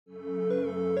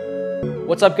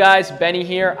What's up guys, Benny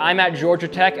here. I'm at Georgia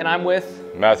Tech and I'm with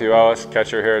Matthew Ellis,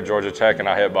 catcher here at Georgia Tech, and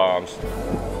I hit bombs.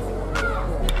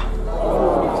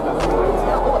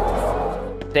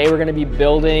 Today we're gonna be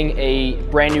building a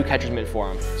brand new catcher's mitt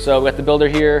for him. So we got the builder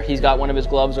here, he's got one of his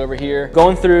gloves over here.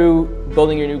 Going through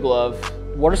building your new glove,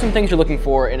 what are some things you're looking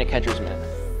for in a catcher's mitt?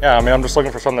 Yeah, I mean, I'm just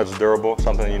looking for something that's durable,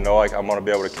 something, like I'm gonna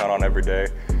be able to count on every day.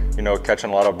 Catching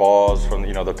a lot of balls from,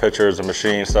 the pitchers, the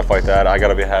machines, stuff like that. I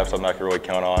gotta have something I can really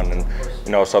count on,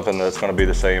 and, something that's gonna be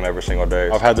the same every single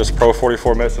day. I've had this Pro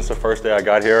 44 mitt since the first day I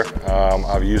got here.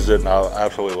 I've used it and I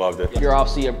absolutely loved it. You're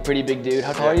obviously a pretty big dude.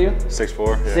 How tall are you?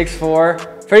 6'4". Yeah.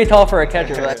 6'4". Pretty tall for a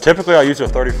catcher. But Typically I use a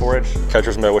 34-inch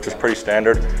catcher's mitt, which is pretty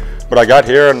standard. But I got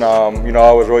here and,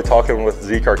 I was really talking with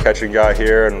Zeke, our catching guy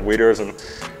here, and Weeders, and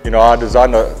I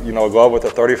designed a, glove with a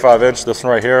 35-inch, this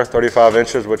one right here, 35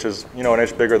 inches, which is, an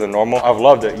inch bigger than normal. I've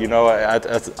loved it,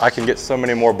 I can get so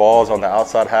many more balls on the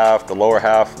outside half, the lower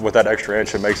half. With that extra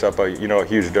inch, it makes up a, a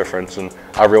huge difference, and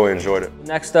I really enjoyed it.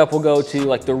 Next up, we'll go to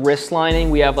like the wrist lining.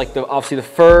 We have like obviously the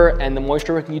fur and the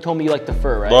moisture wicking. You told me you like the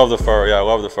fur, right? Love the fur, yeah, I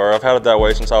love the fur. I've had it that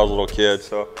way since I was a little kid,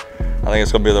 so I think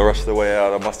it's gonna be the rest of the way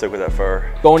out. I'm gonna stick with that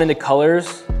fur. Going into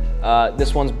colors,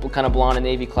 this one's kind of blonde and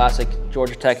navy, classic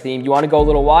Georgia Tech theme. You want to go a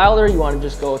little wilder? You want to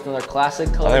just go with another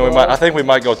classic color? I think we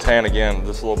might go tan again.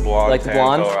 This little blonde. Like the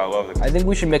blonde? Color. I love it. I think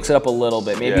we should mix it up a little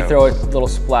bit. Maybe throw a little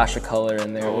splash of color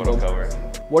in there. A little color.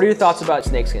 What are your thoughts about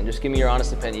snakeskin? Just give me your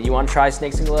honest opinion. You want to try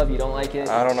snakeskin glove? You don't like it?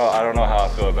 I don't know how I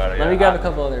feel about it. Let me grab a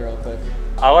couple other real quick.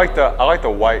 I like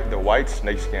the white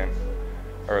snakeskin.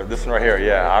 Or this one right here,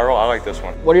 yeah, I like this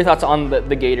one. What are your thoughts on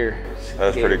the gator?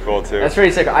 That's pretty cool too. That's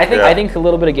pretty sick. I think a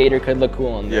little bit of gator could look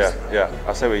cool on this. Yeah,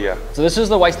 I say yeah. So this is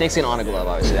the white snakeskin on a glove,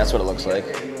 obviously. That's what it looks like.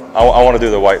 I want to do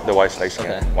the white snakeskin.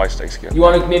 Okay. White snakeskin. You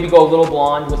want to maybe go a little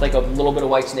blonde with like a little bit of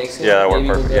white snakeskin? Yeah, that worked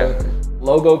perfect. Yeah.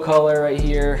 Logo color right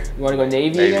here. You want to go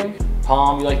navy again?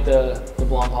 Palm, you like the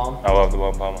blonde palm? I love the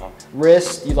blonde palm.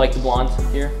 Wrist, you like the blonde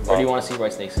here? Or do you want to see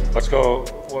white snakeskin? Let's go,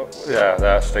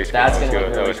 that snakeskin. That's going to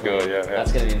look good. really That was good, yeah.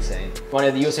 That's going to be insane. You want to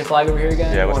have the USA flag over here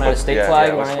again? Yeah, you want to have a state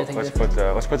flag?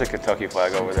 Let's put the Kentucky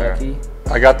flag over there.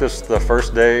 I got this the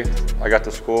first day I got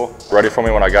to school, ready for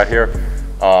me when I got here.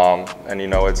 And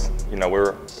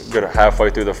we're good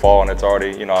halfway through the fall and it's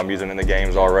already, I'm using it in the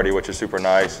games already, which is super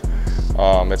nice.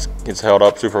 It's held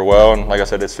up super well, and like I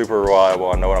said, it's super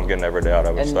reliable. I know what I'm getting every day out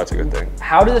of it, so that's a good thing.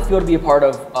 How does it feel to be a part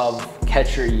of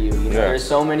Catcher U? There's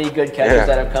so many good catchers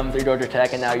that have come through Georgia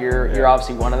Tech, and now you're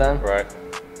obviously one of them. Right.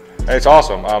 And it's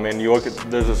awesome. I mean, you look at,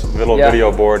 there's this little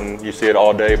video board, and you see it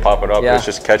all day popping up. It's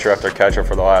just catcher after catcher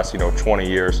for the last 20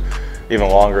 years. Even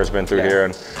longer has been through here,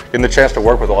 and getting the chance to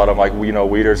work with a lot of them, like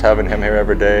Weeders, having him here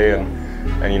every day, and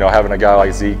having a guy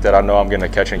like Zeke that I know I'm getting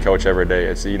to catch and coach every day.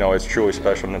 It's it's truly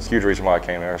special, and it's a huge reason why I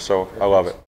came here. So I love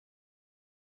it.